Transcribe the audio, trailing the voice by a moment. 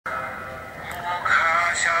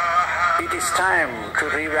It is time to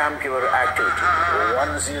revamp your activity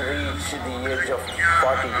once you reach the age of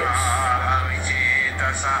 40 years.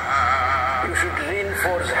 You should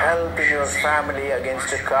reinforce health in your family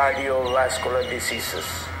against cardiovascular diseases,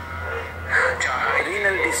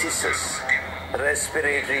 renal diseases,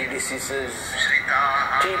 respiratory diseases,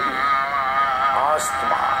 TB,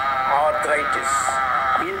 asthma, arthritis,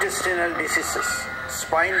 intestinal diseases,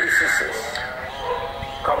 spine diseases,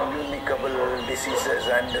 communicable diseases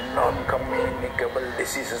and non-communicable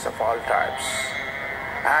diseases of all types,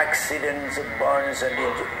 accidents, burns and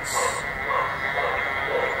injuries.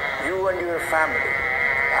 You and your family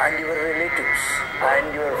and your relatives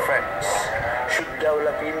and your friends should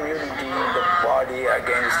develop immunity in the body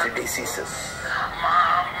against diseases.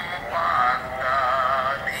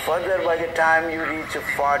 Further, by the time you reach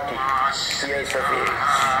 40 years of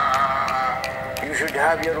age, you should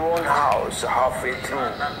have your own house halfway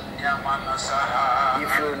through if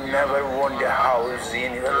you never owned a house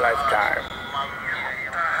in your lifetime.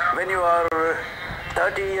 When you are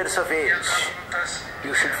 30 years of age,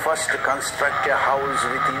 you should first construct a house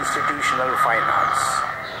with institutional finance,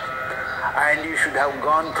 and you should have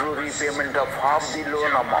gone through repayment of half the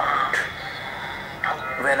loan amount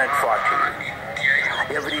when at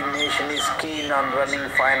 40. Every nation is keen on running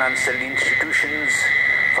financial institutions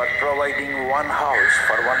for providing one house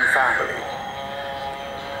for one family.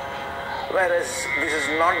 Whereas this is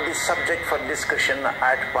not the subject for discussion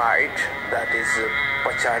at PITE, that is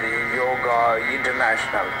Pachari Yoga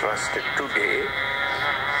International Trust today.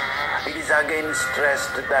 It is again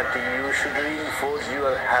stressed that you should reinforce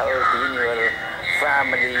your health in your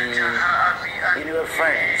family, in your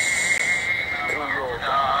friends, through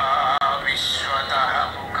yoga.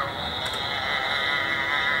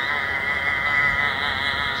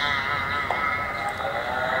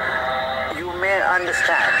 You may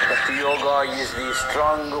understand that yoga is the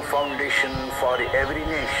strong foundation for every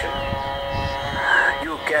nation.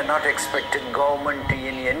 You cannot expect a government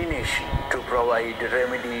in any nation to provide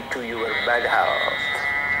remedy to your bad health,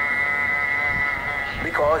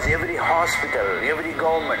 because every hospital, every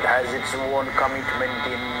government has its own commitment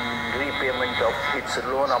in repayment of its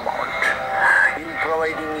loan amount, in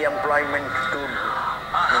providing employment to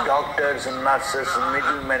doctors, nurses,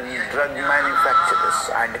 middlemen, drug manufacturers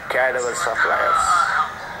and cadaver suppliers,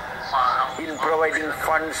 in providing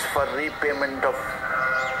funds for repayment of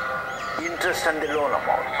interest on the loan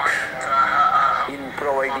amount, in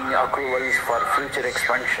providing accruals for future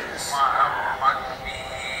expansions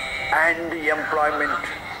and employment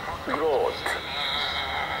growth.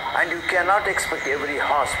 And you cannot expect every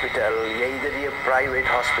hospital, either a private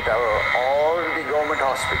hospital or the government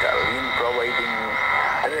hospital, in providing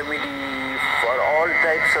remedy for all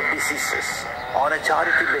types of diseases on a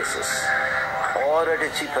charity basis or at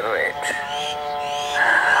a cheaper rate.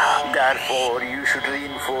 Therefore, you should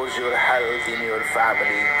reinforce your health in your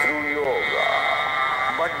family through yoga.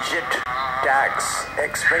 Budget, tax,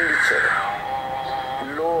 expenditure,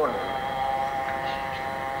 loan,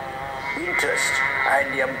 interest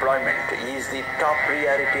and employment is the top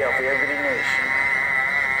priority of every nation.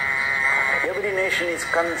 Every nation is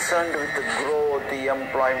concerned with the growth, the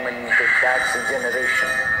employment, the tax generation.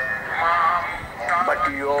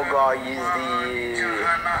 But yoga is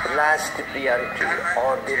the last priority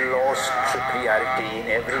or the lowest priority in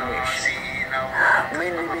every nation.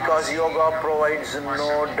 Mainly because yoga provides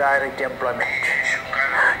no direct employment.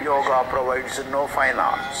 Yoga provides no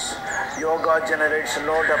finance. Yoga generates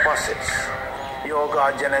no deposits.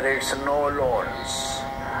 Yoga generates no loans.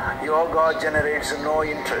 Yoga generates no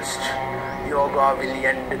interest. Yoga will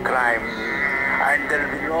end crime, and there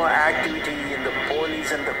will be no activity in the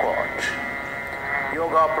police and the court.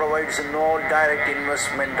 Yoga provides no direct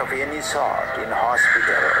investment of any sort in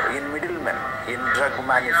hospital, in middlemen, in drug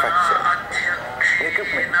manufacture,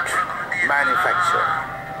 equipment manufacture,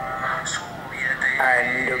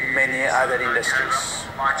 and many other industries.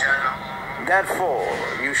 Therefore,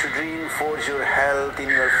 you should reinforce your health in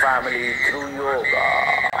your family through yoga.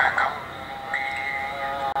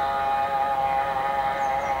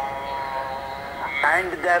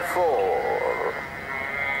 And therefore,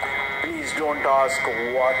 please don't ask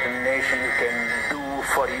what a nation can do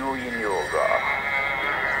for you in yoga.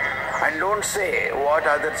 And don't say what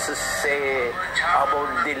others say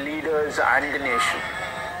about the leaders and the nation.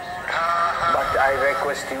 But I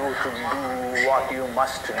request you to do what you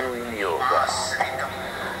must do in yoga.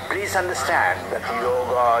 Please understand that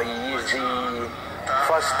yoga is the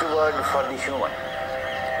first word for the human.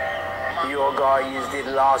 Yoga is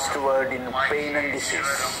the last word in pain and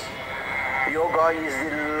disease. Yoga is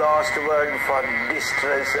the last word for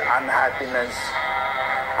distress, unhappiness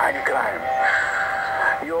and crime.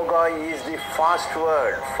 Yoga is the fast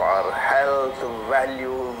word for health,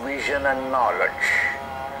 value, vision and knowledge.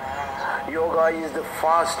 Yoga is the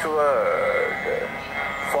fast word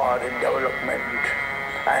for development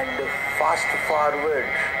and fast forward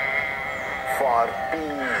for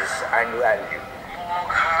peace and value.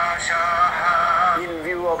 In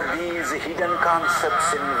view of these hidden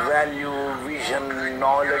concepts in value, vision,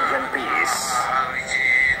 knowledge and peace,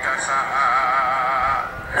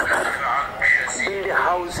 build a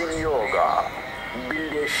house in yoga,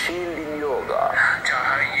 build a shield in yoga,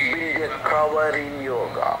 build a cover in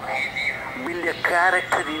yoga, build a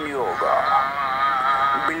character in yoga,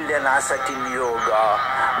 build an asset in yoga,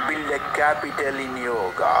 build a capital in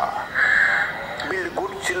yoga, build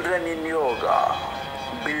good children in yoga,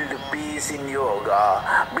 build peace in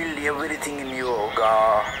yoga, build everything in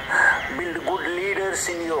yoga, build good leaders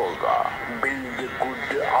in yoga, build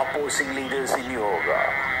good opposing leaders in yoga,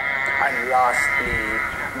 and lastly,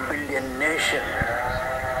 build a nation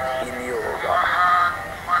in yoga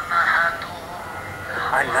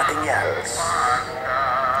and nothing else.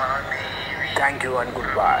 Thank you and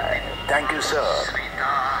goodbye. Thank you, sir.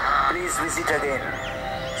 Please visit again.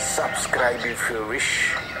 Subscribe if you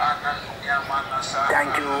wish.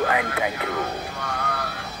 Thank you and thank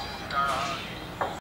you.